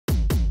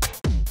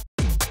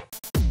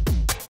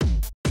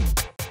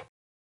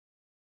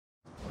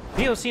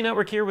POC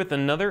Network here with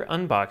another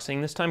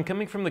unboxing, this time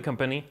coming from the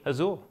company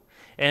Azulle.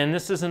 And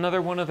this is another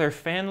one of their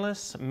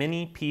Fanless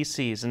mini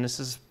PCs, and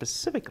this is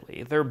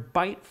specifically their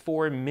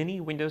Byte4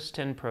 mini Windows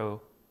 10 Pro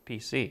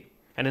PC.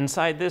 And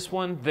inside this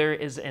one, there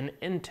is an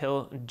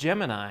Intel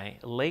Gemini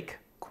Lake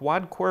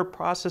quad-core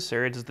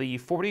processor. It's the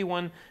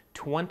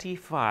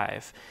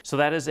 4125. So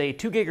that is a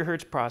 2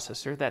 gigahertz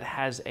processor that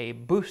has a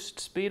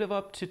boost speed of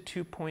up to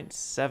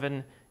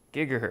 2.7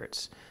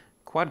 gigahertz.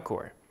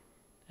 Quad-core.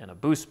 And a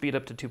boost speed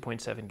up to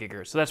 2.7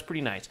 gigahertz. So that's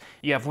pretty nice.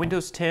 You have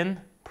Windows 10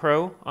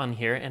 Pro on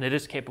here, and it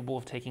is capable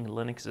of taking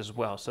Linux as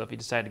well. So if you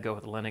decide to go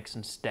with Linux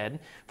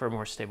instead for a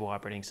more stable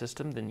operating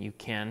system, then you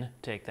can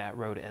take that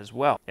road as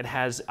well. It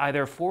has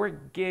either 4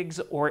 gigs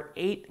or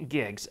 8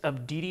 gigs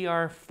of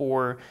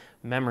DDR4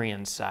 memory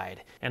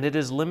inside, and it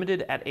is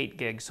limited at 8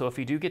 gigs. So if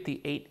you do get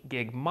the 8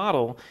 gig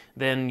model,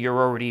 then you're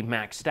already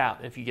maxed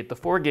out. If you get the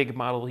 4 gig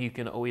model, you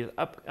can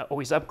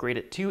always upgrade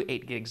it to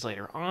 8 gigs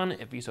later on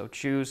if you so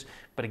choose.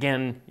 But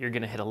again, you're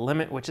going to hit a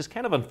limit, which is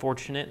kind of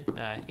unfortunate.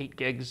 8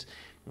 gigs.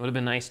 It would have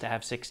been nice to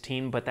have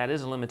 16, but that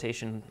is a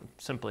limitation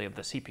simply of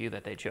the CPU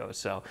that they chose.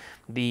 So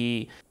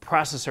the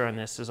processor on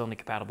this is only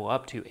compatible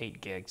up to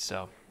 8 gigs.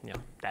 So, you know,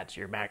 that's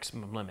your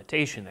maximum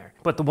limitation there.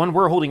 But the one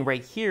we're holding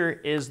right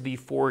here is the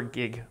 4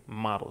 gig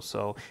model.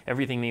 So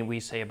everything that we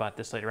say about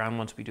this later on,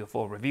 once we do a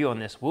full review on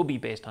this, will be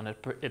based on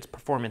its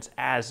performance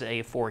as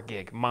a 4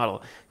 gig model.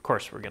 Of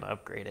course, we're going to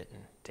upgrade it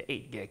to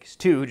 8 gigs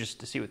too, just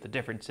to see what the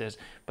difference is.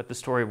 But the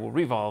story will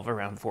revolve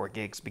around 4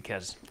 gigs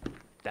because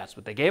that's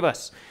what they gave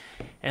us.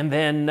 And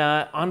then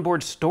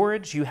onboard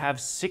storage, you have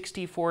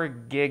 64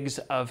 gigs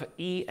of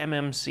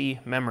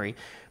eMMC memory.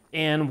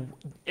 And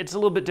it's a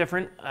little bit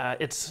different.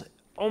 It's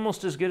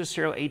almost as good as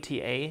serial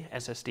ATA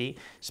SSD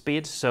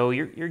speeds. So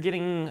you're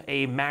getting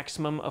a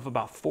maximum of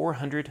about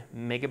 400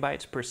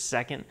 megabytes per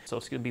second. So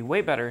it's gonna be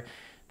way better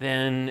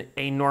than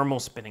a normal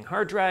spinning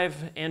hard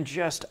drive and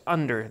just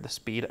under the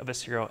speed of a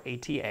serial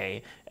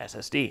ATA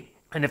SSD.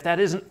 And if that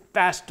isn't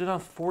fast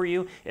enough for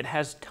you, it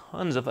has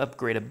tons of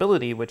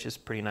upgradability, which is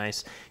pretty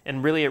nice.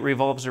 And really it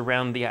revolves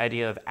around the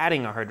idea of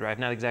adding a hard drive,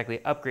 not exactly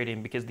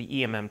upgrading, because the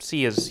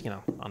eMMC is,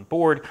 on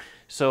board.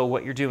 So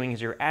what you're doing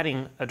is you're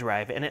adding a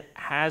drive, and it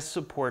has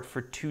support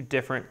for 2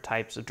 different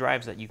types of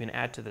drives that you can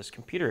add to this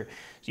computer.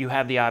 So you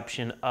have the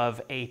option of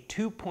a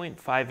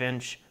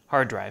 2.5-inch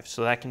hard drive.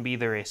 So that can be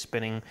either a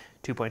spinning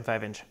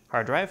 2.5-inch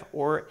hard drive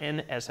or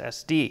an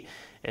SSD.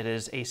 It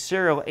is a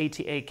serial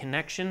ATA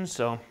connection,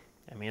 so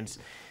I mean,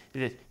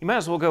 you might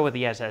as well go with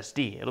the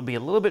SSD. It'll be a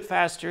little bit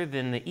faster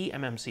than the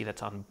eMMC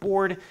that's on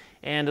board,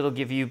 and it'll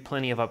give you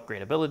plenty of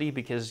upgradability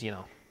because,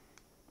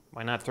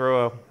 why not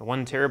throw a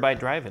 1 terabyte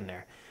drive in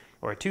there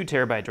or a 2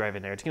 terabyte drive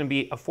in there? It's going to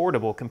be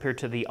affordable compared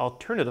to the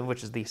alternative,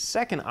 which is the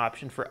second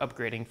option for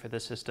upgrading for the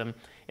system,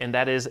 and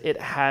that is it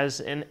has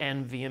an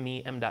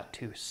NVMe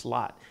M.2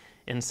 slot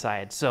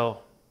inside. So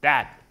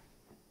that,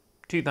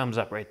 2 thumbs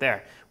up right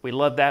there. We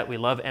love that. We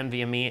love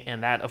NVMe,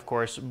 and that, of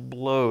course,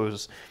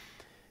 blows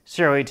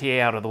serial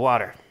ATA out of the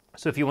water.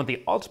 So if you want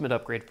the ultimate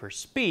upgrade for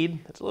speed,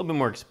 that's a little bit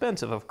more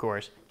expensive, of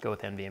course, go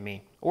with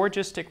NVMe. Or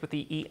just stick with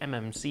the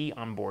eMMC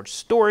onboard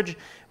storage,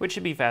 which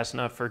should be fast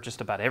enough for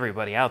just about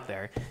everybody out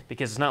there,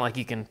 because it's not like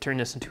you can turn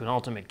this into an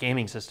ultimate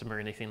gaming system or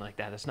anything like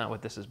that. That's not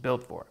what this is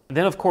built for. And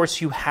then, of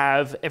course, you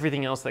have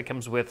everything else that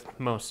comes with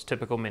most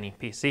typical mini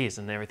PCs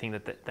and everything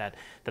that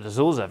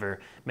Azulle's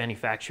ever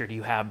manufactured.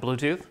 You have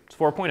Bluetooth, it's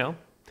 4.0.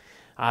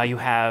 You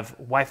have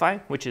Wi-Fi,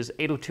 which is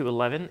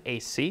 802.11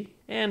 AC,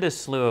 and a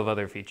slew of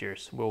other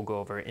features we'll go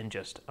over in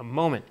just a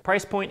moment.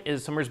 Price point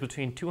is somewhere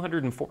between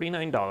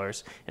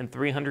 $249 and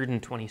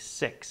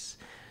 $326,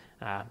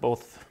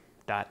 both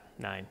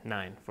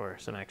 .99 for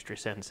some extra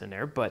cents in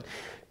there, but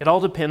it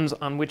all depends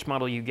on which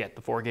model you get,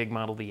 the 4 gig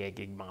model, the 8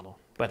 gig model.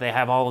 But they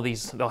have all of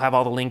these, they'll have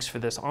all the links for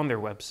this on their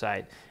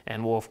website,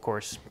 and we'll of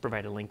course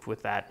provide a link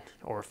with that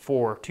or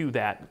to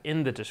that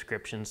in the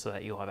description so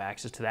that you'll have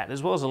access to that,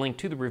 as well as a link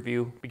to the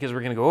review, because we're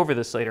going to go over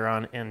this later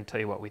on and tell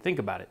you what we think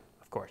about it,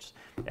 of course,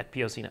 at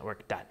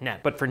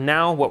POCnetwork.net. But for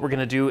now, what we're going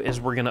to do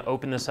is we're going to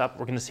open this up,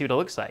 we're going to see what it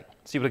looks like,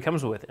 see what it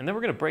comes with, and then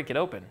we're going to break it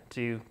open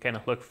to kind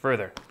of look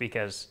further,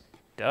 because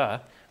duh,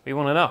 we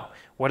want to know,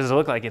 what does it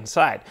look like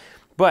inside?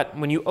 But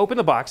when you open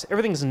the box,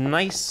 everything's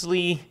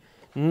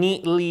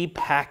neatly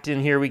packed in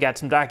here. We got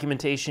some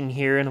documentation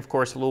here, and of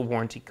course a little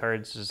warranty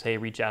card that says, hey,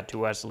 reach out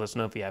to us, let us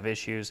know if you have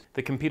issues.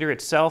 The computer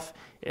itself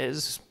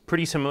is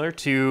pretty similar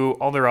to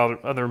all their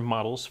other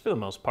models for the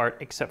most part,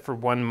 except for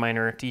one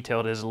minor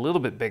detail. It is a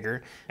little bit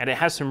bigger, and it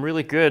has some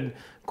really good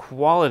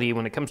quality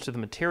when it comes to the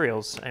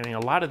materials. I mean, a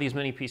lot of these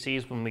mini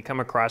PCs, when we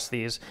come across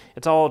these,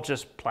 it's all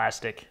just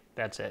plastic,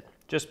 that's it.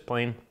 Just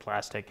plain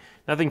plastic,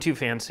 nothing too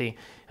fancy.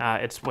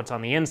 It's what's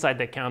on the inside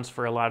that counts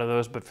for a lot of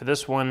those, but for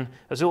this one,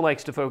 Azulle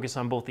likes to focus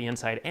on both the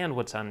inside and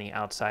what's on the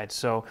outside.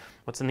 So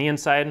what's on the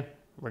inside,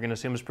 we're going to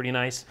assume is pretty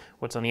nice.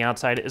 What's on the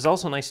outside is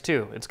also nice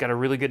too. It's got a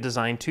really good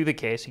design to the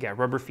case. You got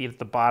rubber feet at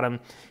the bottom.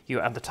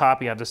 At the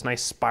top, you have this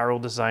nice spiral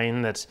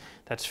design that's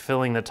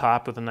filling the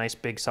top with a nice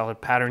big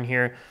solid pattern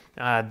here.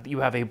 You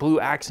have a blue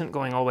accent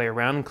going all the way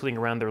around, including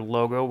around their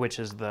logo, which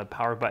is the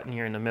power button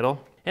here in the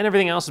middle. And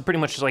everything else is pretty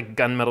much just like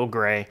gunmetal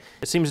gray.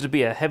 It seems to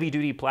be a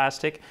heavy-duty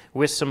plastic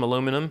with some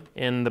aluminum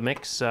in the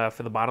mix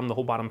for the bottom. The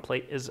whole bottom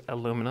plate is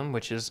aluminum,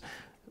 which is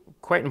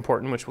quite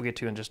important, which we'll get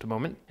to in just a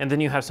moment. And then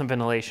you have some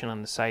ventilation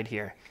on the side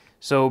here.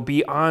 So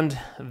beyond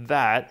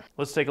that,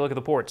 let's take a look at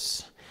the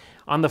ports.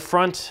 On the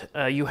front,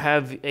 you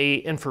have a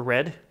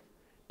infrared.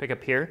 Pick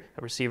up here,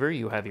 a receiver,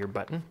 you have your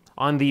button.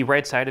 On the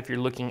right side, if you're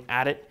looking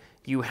at it,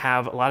 you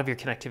have a lot of your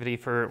connectivity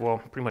for, well,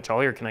 pretty much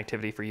all your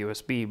connectivity for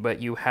USB,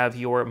 but you have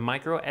your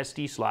micro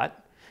SD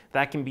slot.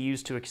 That can be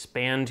used to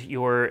expand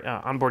your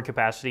onboard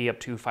capacity up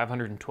to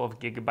 512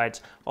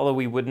 gigabytes, although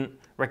we wouldn't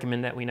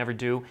recommend that, we never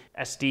do.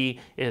 SD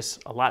is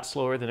a lot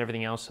slower than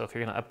everything else, so if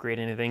you're gonna upgrade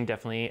anything,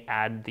 definitely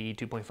add the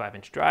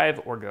 2.5-inch drive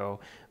or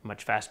go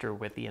much faster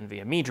with the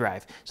NVMe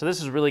drive. So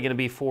this is really gonna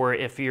be for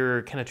if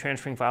you're kind of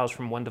transferring files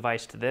from one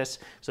device to this.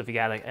 So if you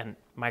got a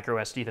micro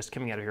SD that's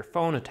coming out of your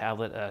phone, a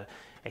tablet, a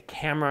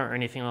camera, or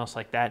anything else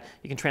like that,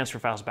 you can transfer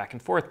files back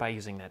and forth by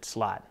using that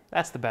slot.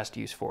 That's the best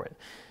use for it.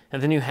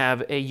 And then you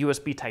have a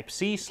USB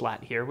Type-C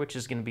slot here, which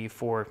is going to be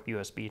for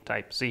USB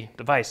Type-C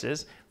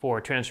devices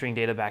for transferring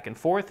data back and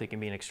forth. It can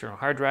be an external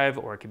hard drive,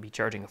 or it could be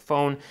charging a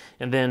phone.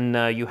 And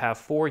then you have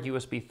 4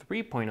 USB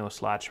 3.0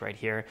 slots right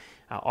here,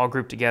 all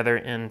grouped together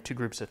in 2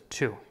 groups of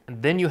 2.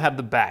 And then you have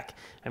the back.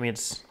 I mean,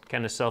 it's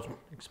kind of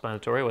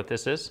self-explanatory what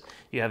this is.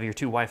 You have your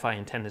 2 Wi-Fi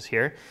antennas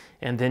here,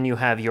 and then you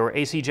have your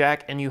AC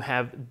jack, and you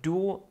have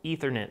dual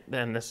Ethernet,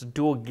 and this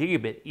dual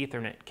gigabit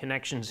Ethernet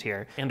connections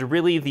here. And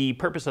really the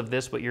purpose of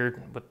this, what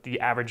the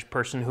average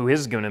person who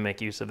is going to make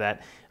use of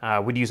that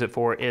would use it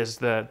for, is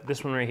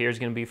this one right here is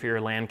going to be for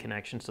your LAN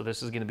connection. So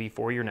this is going to be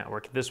for your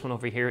network. This one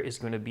over here is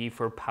going to be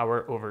for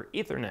power over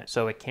Ethernet.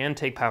 So it can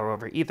take power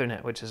over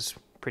Ethernet, which is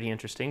pretty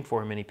interesting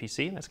for a mini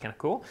PC. That's kind of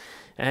cool.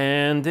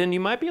 And then you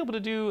might be able to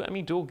do,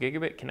 dual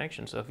gigabit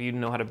connection. So if you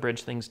know how to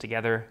bridge things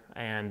together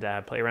and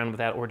play around with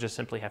that, or just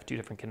simply have 2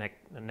 different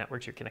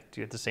networks you're connected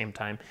to at the same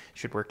time,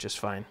 should work just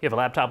fine. You have a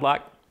laptop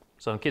lock.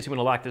 So in case you want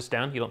to lock this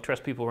down, you don't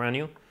trust people around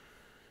you.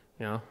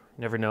 You know,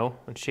 never know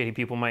when shady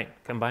people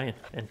might come by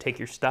and take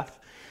your stuff.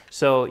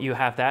 So you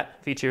have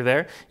that feature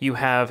there. You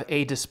have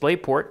a display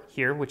port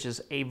here, which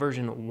is a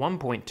version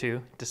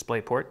 1.2 display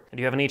port. And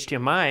you have an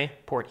HDMI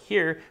port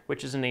here,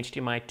 which is an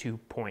HDMI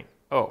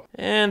 2.0.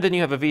 And then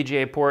you have a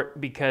VGA port,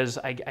 because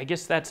I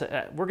guess that's,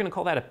 we're gonna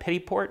call that a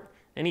PIDI port.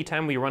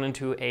 Anytime we run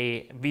into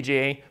a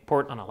VGA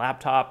port on a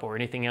laptop or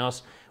anything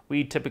else,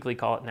 we typically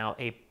call it now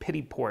a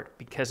pity port,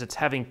 because it's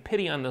having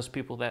pity on those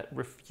people that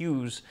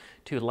refuse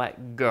to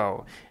let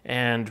go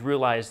and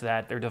realize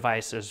that their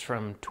devices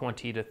from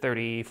 20 to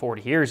 30,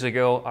 40 years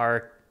ago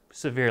are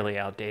severely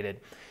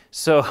outdated.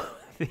 So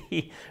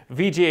the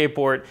VGA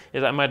port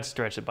is, I might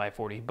stretch it by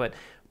 40, but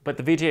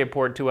the VGA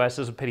port to us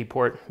is a pity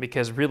port,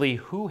 because really,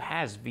 who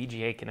has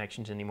VGA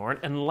connections anymore?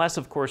 Unless,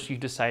 of course, you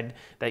decide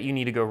that you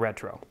need to go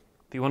retro.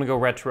 If you want to go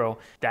retro,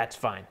 that's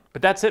fine.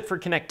 But that's it for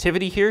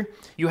connectivity here.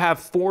 You have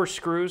 4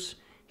 screws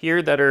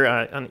here that are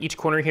on each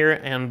corner here,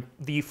 and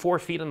the 4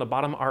 feet on the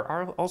bottom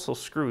are also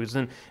screws.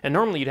 And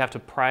normally you'd have to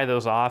pry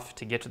those off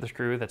to get to the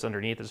screw that's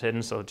underneath, is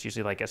hidden, so it's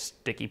usually like a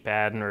sticky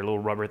pad or a little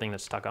rubber thing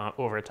that's stuck on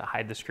over it to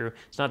hide the screw.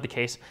 It's not the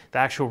case. The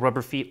actual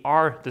rubber feet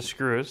are the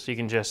screws, so you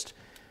can just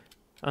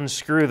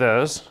unscrew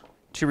those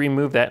to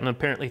remove that and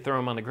apparently throw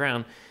them on the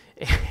ground.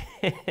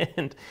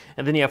 And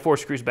then you have 4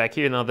 screws back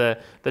here. Now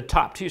the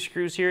top 2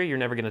 screws here, you're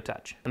never gonna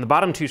touch. And the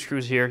bottom 2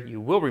 screws here, you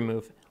will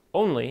remove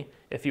only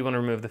if you wanna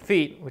remove the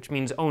feet, which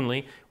means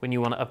only when you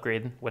wanna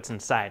upgrade what's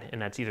inside.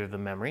 And that's either the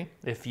memory,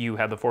 if you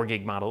have the 4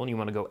 gig model and you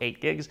wanna go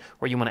 8 gigs,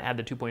 or you wanna add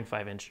the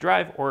 2.5-inch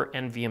drive or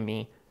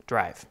NVMe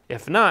drive.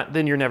 If not,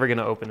 then you're never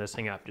gonna open this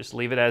thing up. Just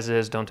leave it as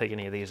is, don't take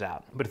any of these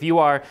out. But if you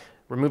are,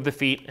 remove the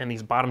feet and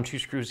these bottom 2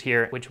 screws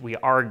here, which we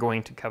are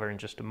going to cover in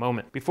just a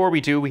moment. Before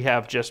we do, we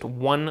have just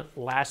one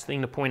last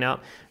thing to point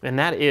out, and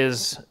that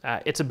is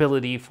its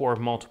ability for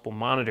multiple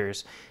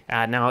monitors.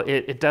 Now,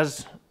 it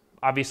does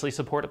obviously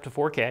support up to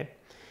 4K,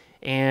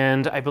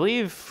 and I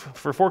believe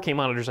for 4K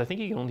monitors, I think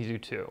you can only do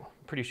 2.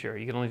 I'm pretty sure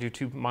you can only do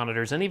 2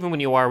 monitors, and even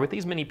when you are, with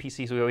these mini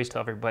PCs, we always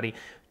tell everybody,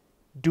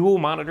 dual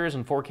monitors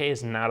in 4K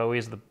is not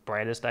always the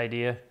brightest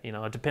idea. You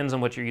know, it depends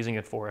on what you're using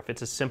it for. If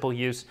it's a simple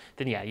use,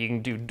 then yeah, you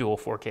can do dual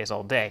 4Ks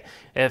all day.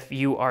 If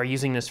you are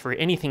using this for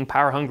anything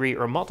power hungry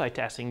or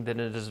multitasking, then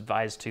it is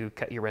advised to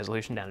cut your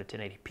resolution down to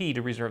 1080p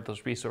to reserve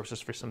those resources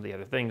for some of the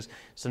other things,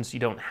 since you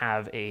don't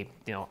have a,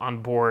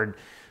 onboard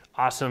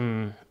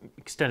awesome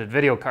extended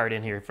video card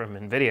in here from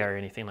NVIDIA or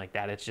anything like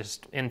that. It's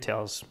just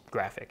Intel's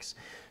graphics.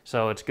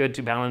 So it's good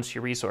to balance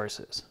your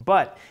resources.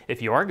 But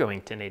if you are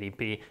going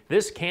 1080p,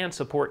 this can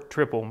support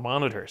triple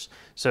monitors.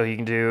 So you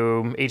can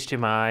do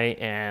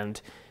HDMI and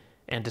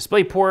And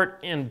DisplayPort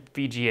and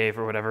VGA,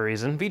 for whatever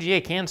reason,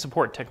 VGA can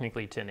support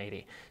technically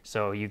 1080.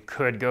 So you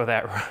could go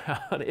that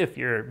route if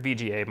your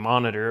VGA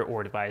monitor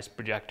or device,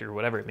 projector,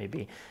 whatever it may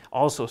be,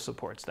 also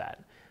supports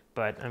that.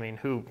 But I mean,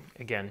 who,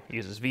 again,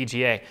 uses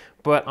VGA?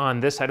 But on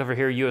this side over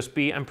here,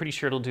 USB, I'm pretty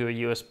sure it'll do a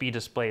USB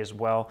display as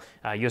well.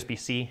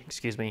 USB-C,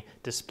 excuse me,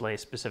 display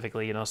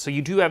specifically, you know. So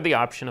you do have the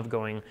option of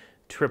going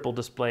triple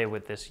display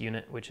with this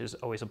unit, which is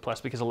always a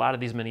plus because a lot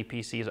of these mini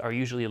PCs are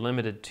usually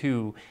limited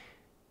to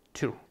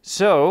 2.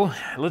 So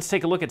let's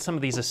take a look at some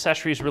of these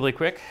accessories really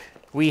quick.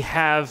 We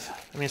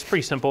have, I mean, it's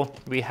pretty simple.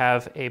 We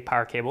have a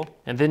power cable,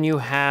 and then you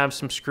have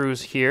some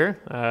screws here.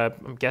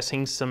 I'm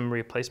guessing some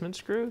replacement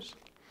screws,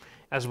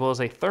 as well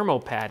as a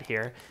thermal pad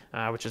here,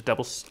 which is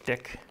double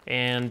stick.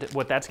 And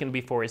what that's gonna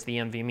be for is the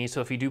NVMe.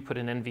 So if you do put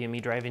an NVMe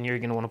drive in here,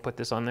 you're gonna wanna put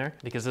this on there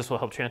because this will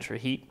help transfer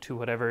heat to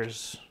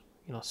whatever's,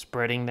 you know,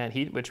 spreading that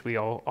heat, which we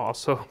all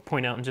also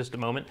point out in just a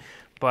moment.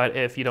 But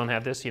if you don't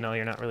have this, you know,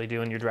 you're not really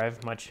doing your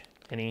drive much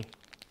any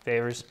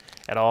favors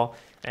at all.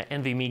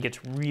 NVMe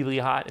gets really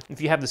hot.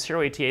 If you have the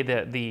serial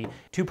ATA, the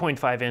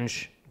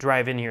 2.5-inch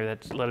drive in here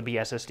that's let it be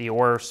SSD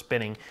or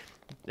spinning,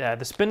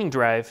 the spinning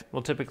drive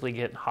will typically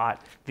get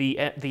hot.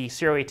 The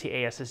serial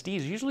ATA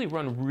SSDs usually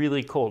run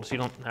really cold, so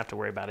you don't have to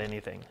worry about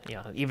anything. You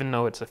know, even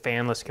though it's a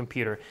fanless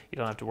computer, you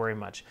don't have to worry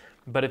much.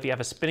 But if you have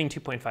a spinning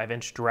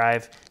 2.5-inch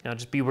drive, you know,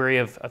 just be wary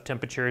of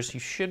temperatures. You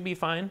should be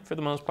fine for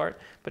the most part,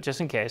 but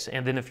just in case.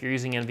 And then if you're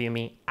using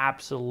NVMe,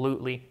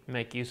 absolutely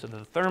make use of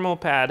the thermal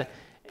pad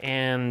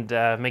and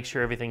make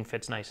sure everything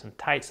fits nice and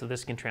tight so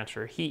this can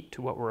transfer heat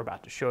to what we're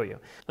about to show you.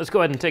 Let's go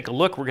ahead and take a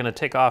look. We're gonna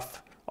take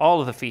off all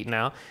of the feet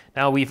now.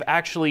 Now we've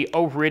actually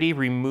already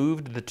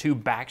removed the 2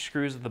 back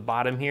screws at the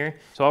bottom here.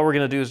 So all we're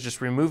gonna do is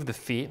just remove the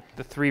feet,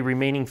 the 3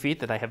 remaining feet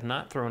that I have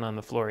not thrown on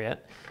the floor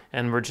yet,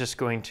 and we're just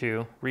going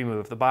to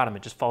remove the bottom.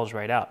 It just falls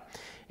right out.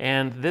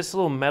 And this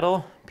little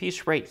metal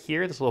piece right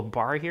here, this little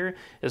bar here,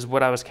 is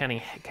what I was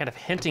kind of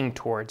hinting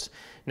towards.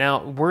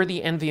 Now, where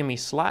the NVMe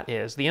slot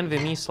is, the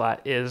NVMe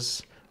slot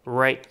is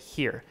right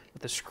here,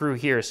 with the screw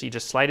here. So you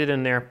just slide it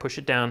in there, push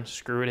it down,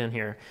 screw it in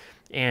here.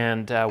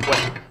 And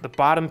what the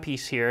bottom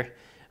piece here,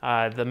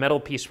 the metal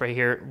piece right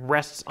here,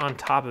 rests on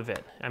top of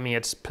it. I mean,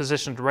 it's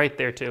positioned right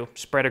there to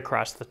spread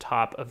across the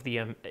top of the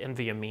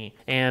NVMe.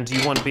 And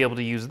you want to be able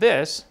to use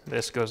this.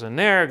 This goes in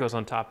there, goes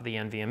on top of the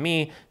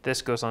NVMe.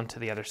 This goes onto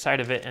the other side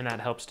of it, and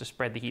that helps to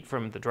spread the heat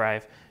from the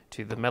drive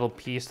to the metal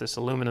piece, this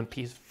aluminum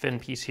piece, thin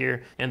piece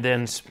here, and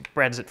then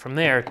spreads it from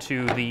there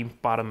to the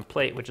bottom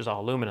plate, which is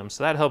all aluminum.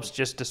 So that helps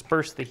just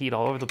disperse the heat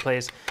all over the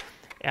place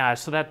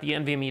so that the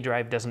NVMe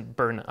drive doesn't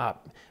burn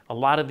up. A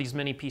lot of these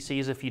mini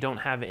PCs, if you don't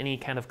have any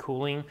kind of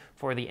cooling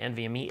for the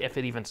NVMe, if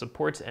it even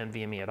supports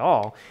NVMe at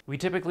all, we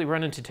typically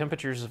run into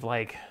temperatures of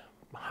like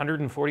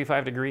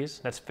 145 degrees.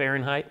 That's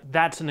Fahrenheit.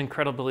 That's an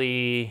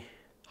incredibly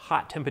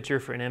hot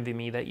temperature for an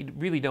NVMe that you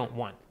really don't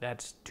want.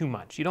 That's too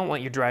much. You don't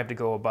want your drive to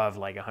go above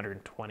like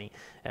 120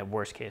 at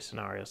worst case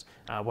scenarios,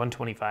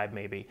 125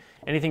 maybe.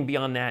 Anything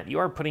beyond that, you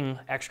are putting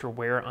extra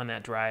wear on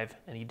that drive,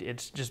 and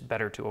it's just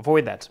better to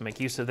avoid that. So make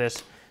use of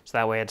this so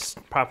that way it's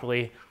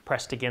properly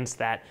pressed against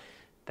that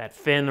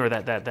fin or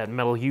that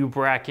metal U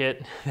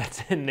bracket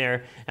that's in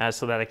there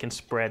so that it can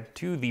spread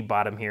to the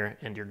bottom here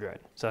and you're good.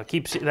 So it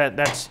keeps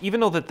that's even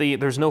though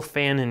there's no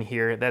fan in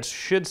here, that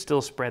should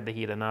still spread the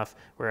heat enough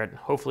where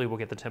hopefully we'll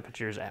get the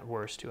temperatures at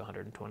worst to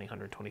 120,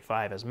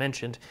 125 as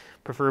mentioned,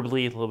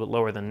 preferably a little bit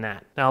lower than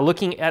that. Now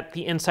looking at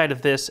the inside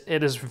of this,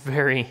 it is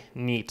very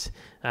neat.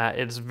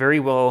 It's very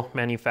well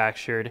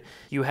manufactured.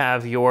 You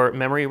have your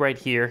memory right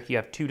here. You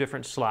have 2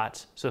 different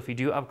slots. So if you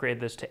do upgrade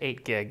this to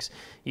 8 gigs,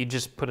 you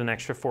just put an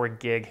extra 4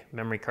 gig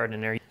memory card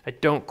in there. I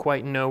don't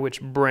quite know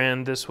which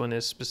brand this one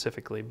is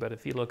specifically, but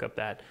if you look up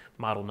that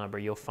model number,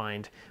 you'll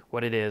find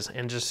what it is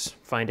and just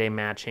find a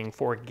matching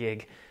 4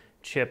 gig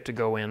chip to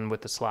go in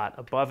with the slot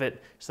above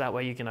it. So that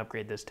way you can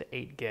upgrade this to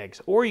 8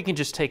 gigs. Or you can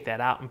just take that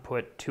out and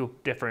put 2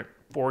 different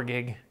 4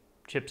 gig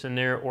chips in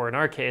there, or in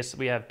our case,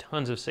 we have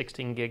tons of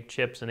 16 gig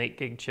chips and 8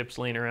 gig chips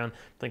laying around.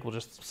 I think we'll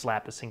just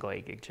slap a single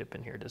 8 gig chip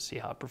in here to see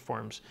how it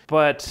performs.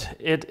 But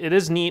it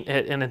is neat,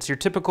 and it's your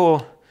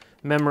typical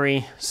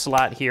memory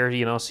slot here,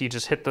 you know, so you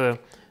just hit the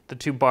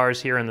 2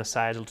 bars here on the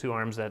sides, the 2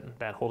 arms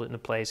that hold it into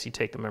place. You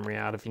take the memory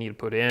out. If you need to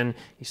put it in,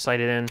 you slide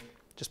it in,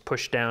 just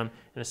push down,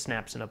 and it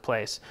snaps into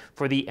place.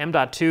 For the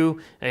M.2,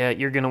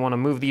 you're going to want to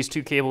move these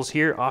 2 cables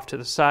here off to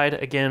the side.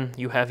 Again,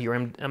 you have your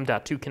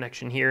M.2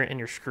 connection here and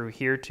your screw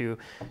here to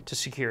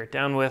secure it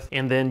down with.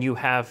 And then you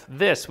have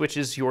this, which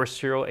is your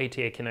serial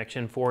ATA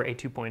connection for a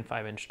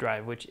 2.5-inch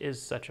drive, which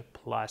is such a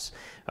plus.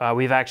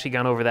 We've actually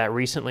gone over that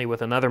recently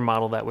with another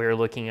model that we were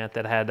looking at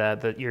that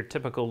had your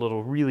typical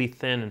little really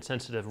thin and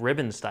sensitive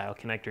ribbon-style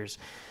connectors.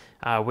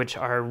 Which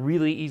are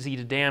really easy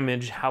to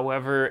damage.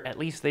 However, at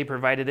least they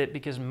provided it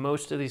because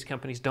most of these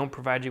companies don't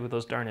provide you with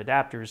those darn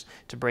adapters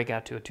to break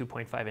out to a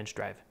 2.5-inch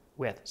drive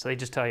with. So they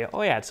just tell you,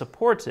 oh yeah, it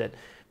supports it,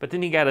 but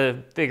then you got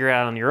to figure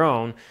out on your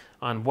own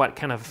on what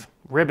kind of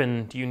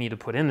ribbon do you need to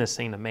put in this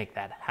thing to make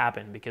that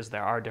happen, because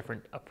there are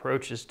different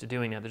approaches to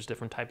doing that. There's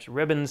different types of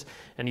ribbons,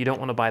 and you don't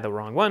want to buy the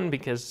wrong one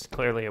because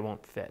clearly it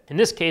won't fit. In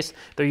this case,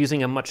 they're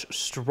using a much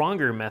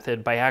stronger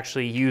method by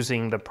actually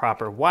using the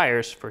proper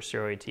wires for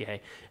serial ATA,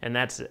 and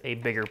that's a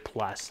bigger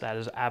plus. That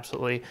is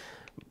absolutely,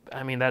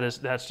 I mean,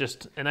 that's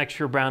just an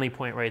extra brownie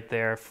point right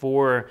there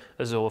for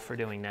Azulle for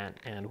doing that,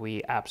 and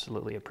we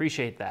absolutely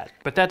appreciate that.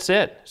 But that's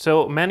it.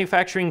 So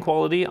manufacturing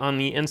quality on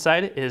the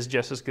inside is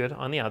just as good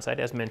on the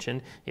outside, as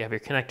mentioned. You have your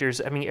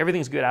connectors. I mean,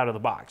 everything's good out of the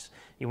box.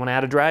 You want to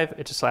add a drive,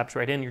 it just slaps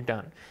right in, you're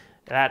done.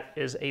 That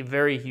is a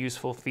very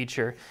useful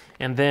feature.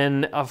 And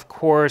then, of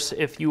course,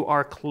 if you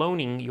are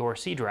cloning your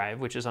C drive,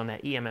 which is on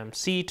that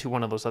eMMC, to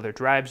one of those other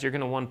drives, you're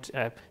going to want,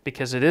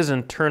 because it is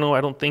internal,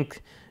 I don't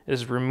think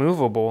is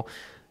removable,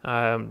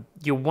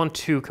 you'll want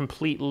to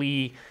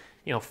completely,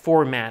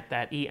 format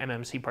that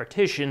eMMC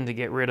partition to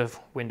get rid of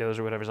Windows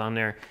or whatever's on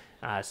there,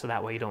 so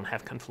that way you don't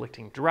have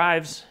conflicting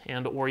drives,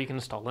 or you can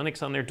install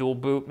Linux on there, dual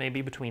boot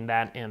maybe between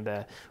that and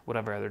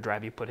whatever other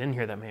drive you put in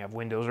here that may have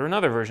Windows or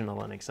another version of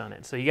Linux on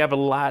it. So you have a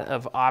lot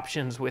of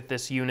options with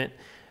this unit.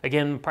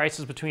 Again,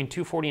 prices between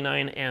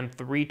 $249 and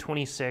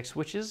 $326,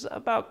 which is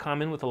about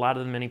common with a lot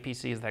of the mini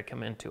PCs that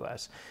come into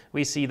us.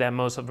 We see that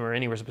most of them are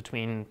anywhere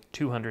between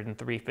 $200 and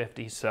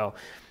 $350. So,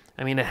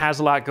 I mean, it has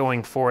a lot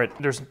going for it.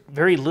 There's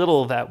very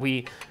little that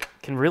we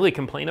can really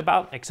complain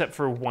about except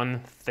for one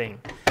thing,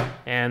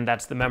 and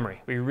that's the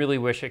memory. We really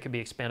wish it could be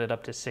expanded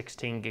up to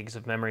 16 gigs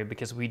of memory,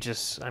 because we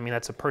just, I mean,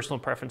 that's a personal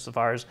preference of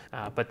ours.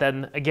 But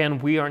then again,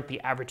 we aren't the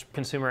average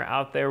consumer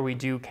out there. We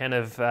do kind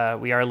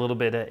of, we are a little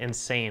bit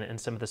insane in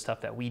some of the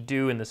stuff that we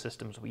do in the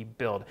systems we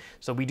build.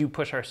 So we do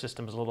push our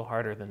systems a little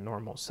harder than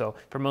normal. So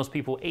for most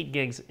people, 8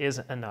 gigs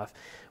is enough.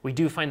 We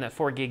do find that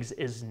 4 gigs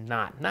is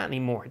not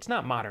anymore. It's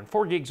not modern.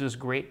 4 gigs was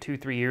great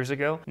 2-3 years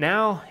ago.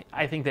 Now,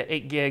 I think that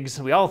 8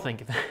 gigs, we all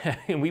think,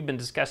 and we've been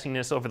discussing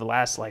this over the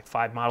last like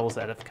 5 models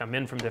that have come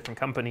in from different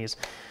companies.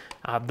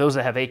 Those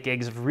that have 8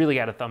 gigs have really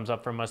got a thumbs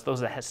up from us.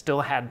 Those that have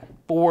still had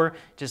 4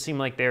 just seem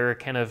like they're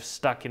kind of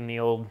stuck in the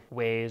old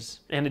ways,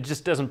 and it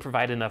just doesn't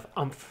provide enough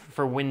oomph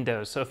for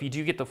Windows. So if you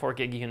do get the 4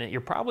 gig unit,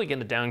 you're probably going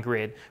to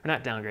downgrade, or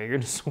not downgrade, you're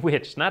going to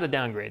switch, not a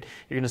downgrade,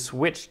 you're going to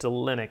switch to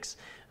Linux.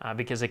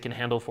 Because it can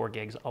handle 4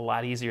 gigs a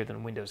lot easier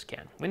than Windows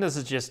can. Windows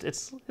is just,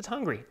 it's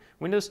hungry.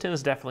 Windows 10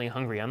 is definitely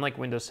hungry, unlike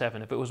Windows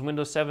 7. If it was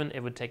Windows 7, it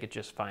would take it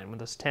just fine.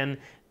 Windows 10,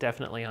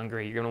 definitely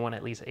hungry. You're gonna want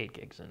at least 8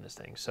 gigs in this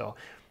thing. So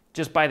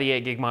just buy the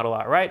 8 gig model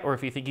outright, or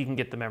if you think you can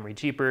get the memory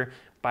cheaper,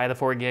 buy the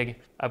 4 gig,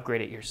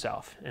 upgrade it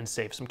yourself, and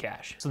save some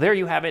cash. So there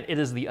you have it. It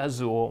is the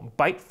Azulle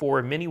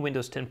Byte4 Mini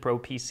Windows 10 Pro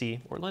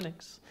PC, or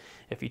Linux,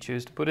 if you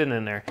choose to put it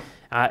in there.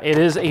 It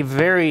is a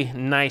very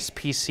nice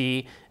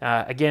PC.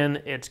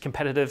 Again, it's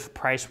competitive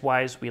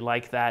price-wise. We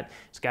like that.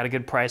 It's got a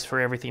good price for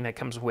everything that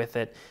comes with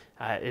it.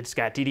 It's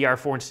got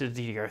DDR4 instead of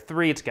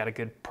DDR3. It's got a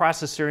good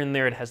processor in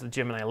there. It has the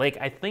Gemini Lake.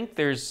 I think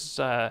there's,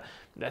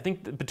 I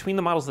think between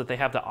the models that they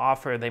have to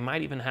offer, they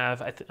might even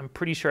have, I'm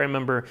pretty sure I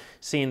remember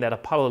seeing that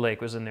Apollo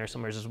Lake was in there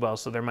somewhere as well.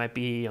 So there might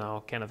be,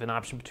 kind of an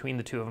option between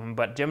the two of them.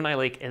 But Gemini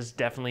Lake is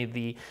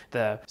definitely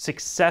the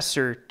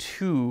successor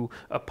to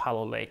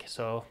Apollo Lake.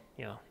 So,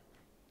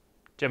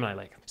 Gemini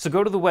Lake. So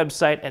go to the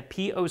website at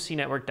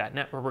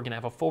pocnetwork.net, where we're going to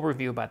have a full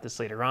review about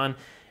this later on,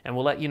 and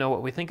we'll let you know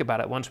what we think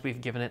about it once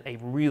we've given it a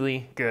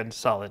really good,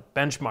 solid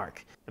benchmark.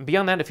 And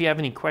beyond that, if you have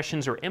any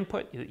questions or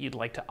input that you'd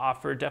like to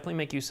offer, definitely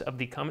make use of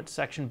the comment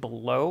section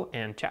below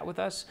and chat with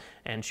us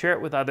and share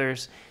it with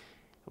others.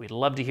 We'd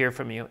love to hear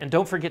from you. And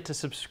don't forget to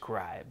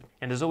subscribe.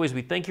 And as always,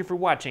 we thank you for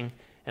watching,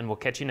 and we'll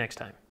catch you next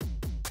time.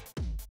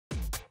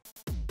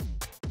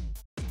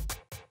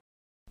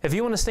 If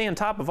you want to stay on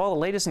top of all the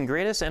latest and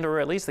greatest, and or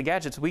at least the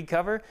gadgets we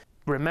cover,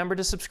 remember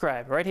to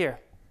subscribe right here.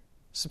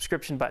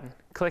 Subscription button.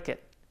 Click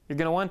it. You're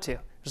going to want to.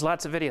 There's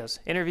lots of videos,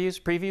 interviews,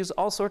 previews,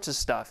 all sorts of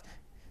stuff.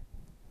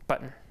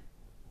 Button.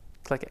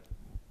 Click it.